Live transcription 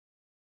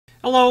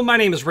Hello, my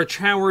name is Rich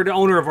Howard,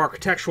 owner of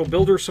Architectural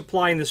Builder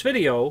Supply. In this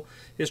video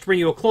is to bring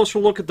you a closer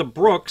look at the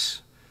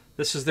Brooks.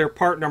 This is their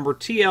part number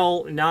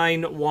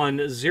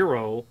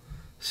TL910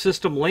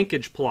 system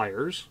linkage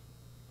pliers.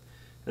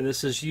 And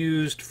this is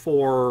used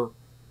for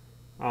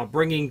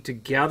bringing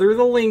together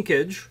the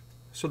linkage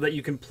so that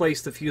you can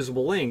place the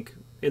fusible link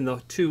in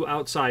the two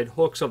outside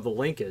hooks of the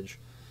linkage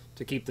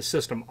to keep the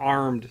system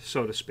armed,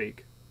 so to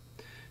speak.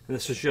 And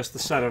this is just the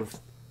set of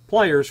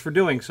pliers for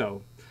doing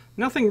so.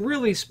 Nothing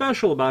really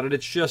special about it,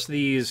 it's just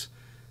these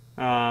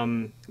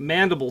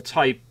mandible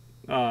type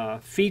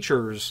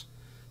features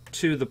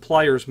to the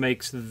pliers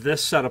makes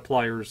this set of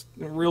pliers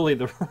really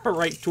the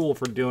right tool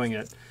for doing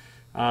it.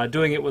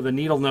 Doing it with a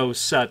needle nose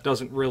set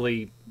doesn't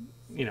really,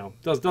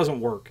 doesn't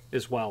work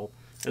as well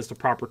as the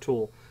proper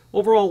tool.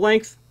 Overall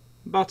length,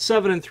 about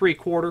 7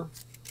 3/4.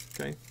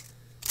 Okay.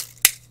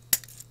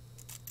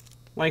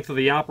 Length of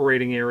the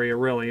operating area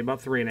really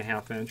about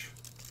 3.5 inch.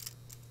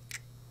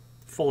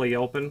 Fully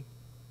open.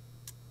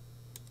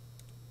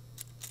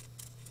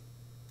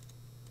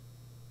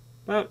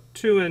 About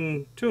 2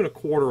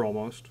 1/4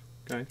 almost.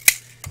 Okay.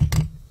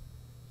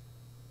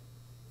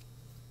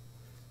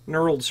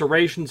 Knurled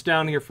serrations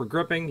down here for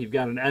gripping. You've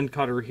got an end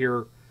cutter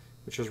here,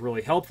 which is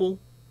really helpful.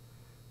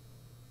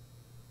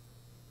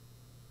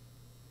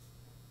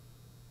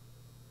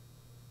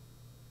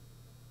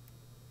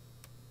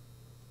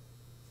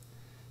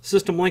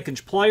 System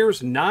linkage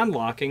pliers,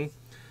 non-locking.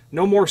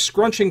 No more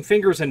scrunching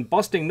fingers and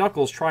busting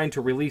knuckles trying to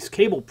release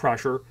cable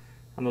pressure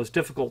on those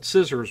difficult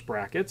scissors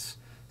brackets.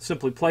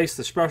 Simply place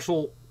the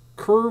special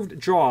curved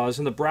jaws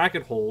in the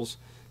bracket holes,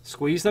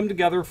 squeeze them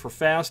together for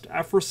fast,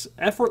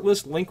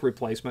 effortless link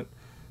replacement,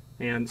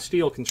 and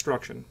steel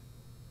construction.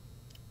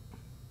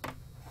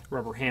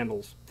 Rubber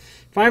handles.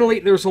 Finally,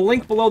 there's a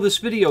link below this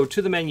video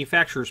to the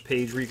manufacturer's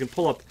page where you can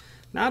pull up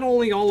not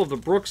only all of the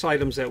Brooks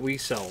items that we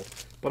sell,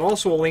 but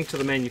also a link to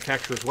the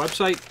manufacturer's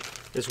website,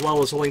 as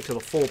well as a link to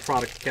the full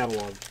product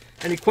catalog.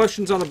 Any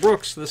questions on the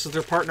Brooks? This is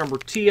their part number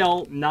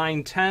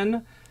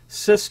TL910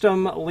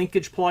 system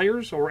linkage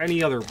pliers, or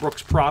any other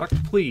Brooks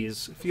product.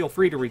 Please feel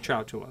free to reach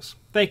out to us.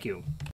 Thank you.